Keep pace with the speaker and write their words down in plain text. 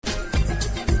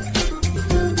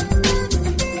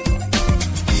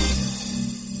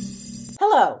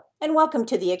and welcome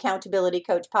to the Accountability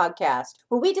Coach podcast,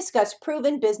 where we discuss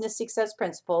proven business success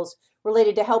principles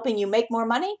related to helping you make more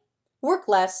money, work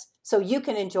less, so you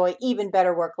can enjoy even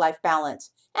better work-life balance.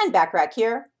 And Backrack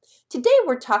here. Today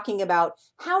we're talking about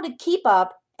how to keep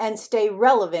up and stay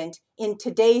relevant in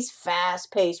today's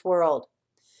fast-paced world.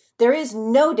 There is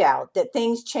no doubt that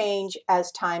things change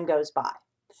as time goes by.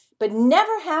 But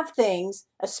never have things,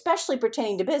 especially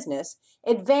pertaining to business,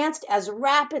 advanced as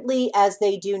rapidly as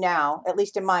they do now, at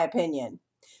least in my opinion.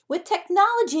 With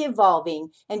technology evolving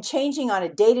and changing on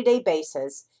a day-to-day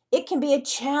basis, it can be a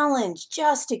challenge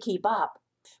just to keep up.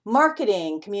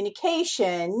 Marketing,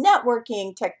 communication,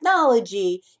 networking,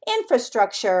 technology,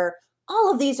 infrastructure,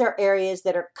 all of these are areas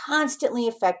that are constantly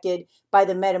affected by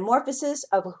the metamorphosis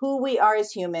of who we are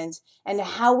as humans and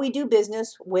how we do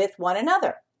business with one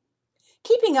another.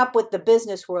 Keeping up with the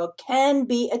business world can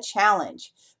be a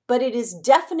challenge, but it is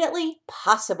definitely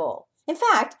possible. In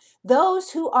fact,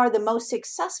 those who are the most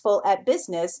successful at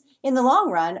business in the long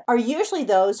run are usually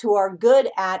those who are good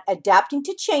at adapting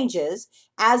to changes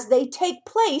as they take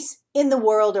place in the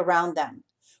world around them.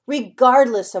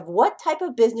 Regardless of what type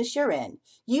of business you're in,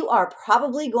 you are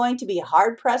probably going to be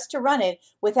hard-pressed to run it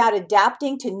without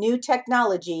adapting to new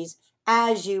technologies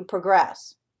as you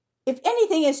progress. If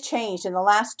anything has changed in the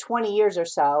last 20 years or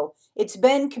so, it's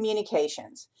been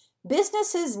communications.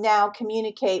 Businesses now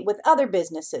communicate with other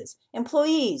businesses,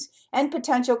 employees, and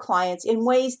potential clients in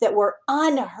ways that were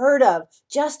unheard of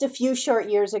just a few short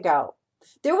years ago.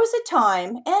 There was a time,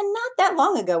 and not that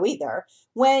long ago either,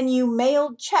 when you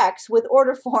mailed checks with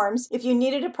order forms if you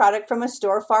needed a product from a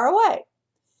store far away.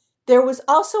 There was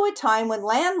also a time when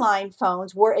landline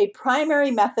phones were a primary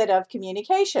method of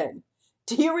communication.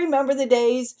 Do you remember the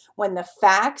days when the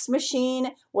fax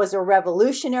machine was a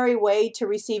revolutionary way to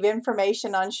receive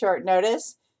information on short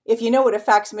notice? If you know what a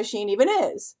fax machine even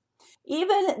is.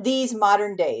 Even these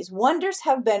modern days, wonders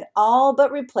have been all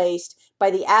but replaced by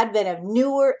the advent of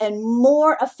newer and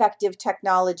more effective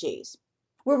technologies.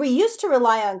 Where we used to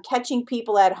rely on catching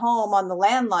people at home on the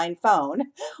landline phone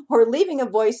or leaving a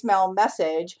voicemail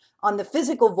message on the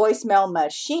physical voicemail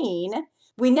machine,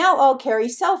 we now all carry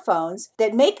cell phones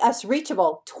that make us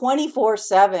reachable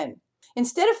 24/7.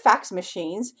 Instead of fax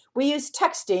machines, we use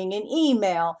texting and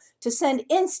email to send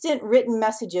instant written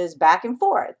messages back and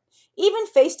forth. Even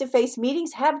face-to-face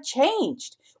meetings have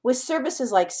changed. With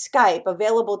services like Skype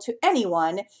available to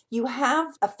anyone, you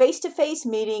have a face-to-face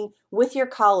meeting with your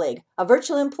colleague, a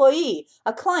virtual employee,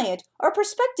 a client, or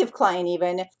prospective client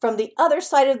even, from the other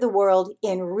side of the world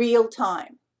in real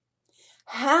time.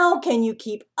 How can you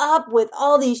keep up with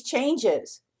all these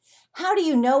changes? How do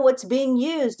you know what's being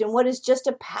used and what is just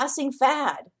a passing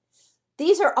fad?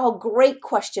 These are all great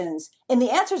questions, and the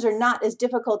answers are not as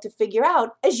difficult to figure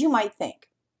out as you might think.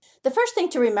 The first thing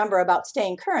to remember about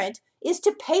staying current is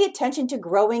to pay attention to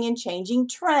growing and changing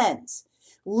trends.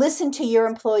 Listen to your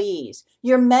employees,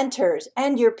 your mentors,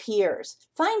 and your peers.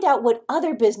 Find out what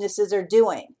other businesses are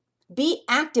doing. Be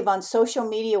active on social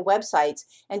media websites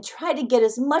and try to get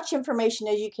as much information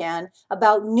as you can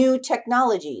about new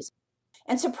technologies.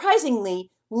 And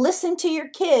surprisingly, listen to your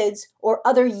kids or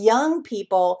other young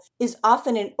people is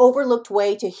often an overlooked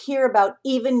way to hear about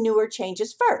even newer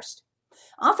changes first.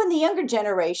 Often the younger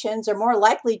generations are more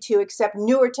likely to accept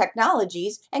newer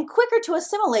technologies and quicker to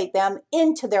assimilate them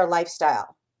into their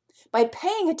lifestyle. By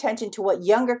paying attention to what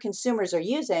younger consumers are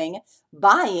using,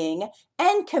 buying,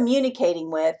 and communicating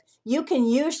with, you can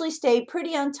usually stay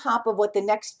pretty on top of what the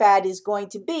next fad is going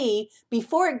to be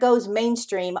before it goes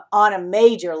mainstream on a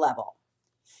major level.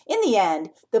 In the end,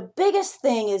 the biggest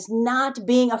thing is not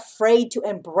being afraid to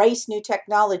embrace new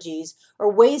technologies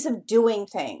or ways of doing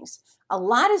things. A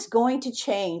lot is going to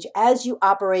change as you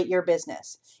operate your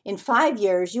business. In 5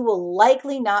 years, you will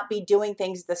likely not be doing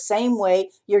things the same way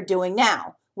you're doing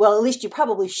now. Well, at least you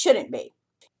probably shouldn't be.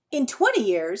 In 20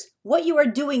 years, what you are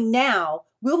doing now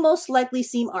will most likely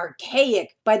seem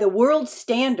archaic by the world's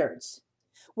standards.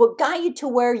 What got you to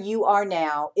where you are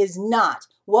now is not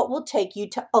what will take you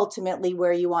to ultimately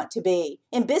where you want to be,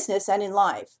 in business and in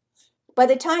life. By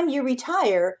the time you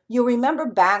retire, you'll remember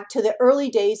back to the early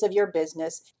days of your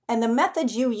business, and the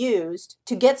methods you used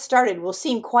to get started will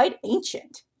seem quite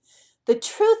ancient. The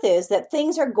truth is that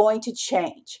things are going to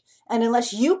change. And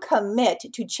unless you commit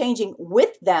to changing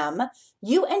with them,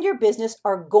 you and your business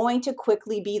are going to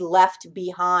quickly be left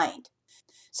behind.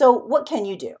 So what can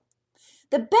you do?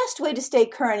 The best way to stay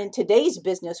current in today's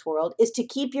business world is to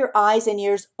keep your eyes and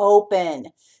ears open.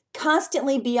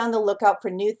 Constantly be on the lookout for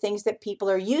new things that people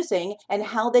are using and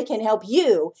how they can help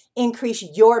you increase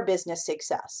your business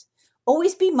success.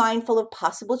 Always be mindful of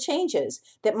possible changes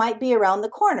that might be around the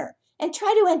corner and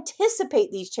try to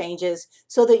anticipate these changes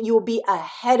so that you will be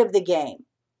ahead of the game.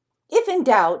 If in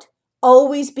doubt,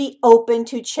 always be open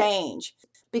to change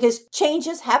because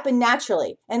changes happen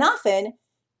naturally and often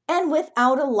and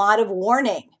without a lot of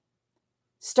warning.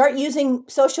 Start using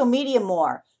social media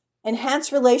more,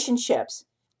 enhance relationships,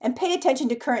 and pay attention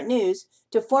to current news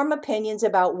to form opinions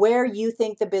about where you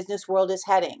think the business world is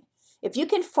heading. If you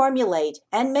can formulate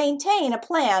and maintain a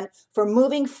plan for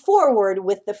moving forward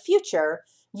with the future,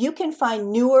 you can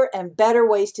find newer and better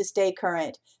ways to stay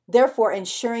current, therefore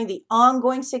ensuring the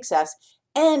ongoing success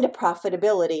and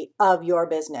profitability of your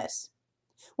business.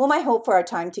 Well, my hope for our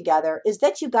time together is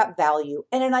that you got value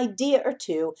and an idea or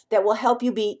two that will help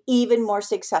you be even more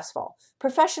successful,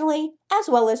 professionally as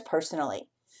well as personally.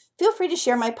 Feel free to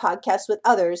share my podcast with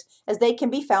others as they can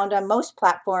be found on most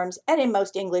platforms and in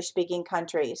most English-speaking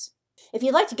countries. If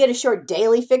you'd like to get a short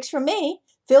daily fix from me,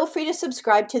 feel free to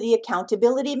subscribe to the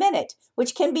Accountability Minute,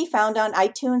 which can be found on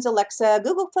iTunes, Alexa,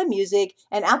 Google Play Music,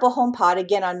 and Apple HomePod,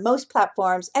 again on most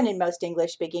platforms and in most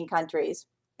English-speaking countries.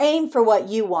 Aim for what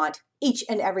you want each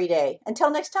and every day.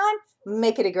 Until next time,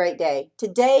 make it a great day,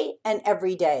 today and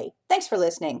every day. Thanks for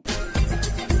listening.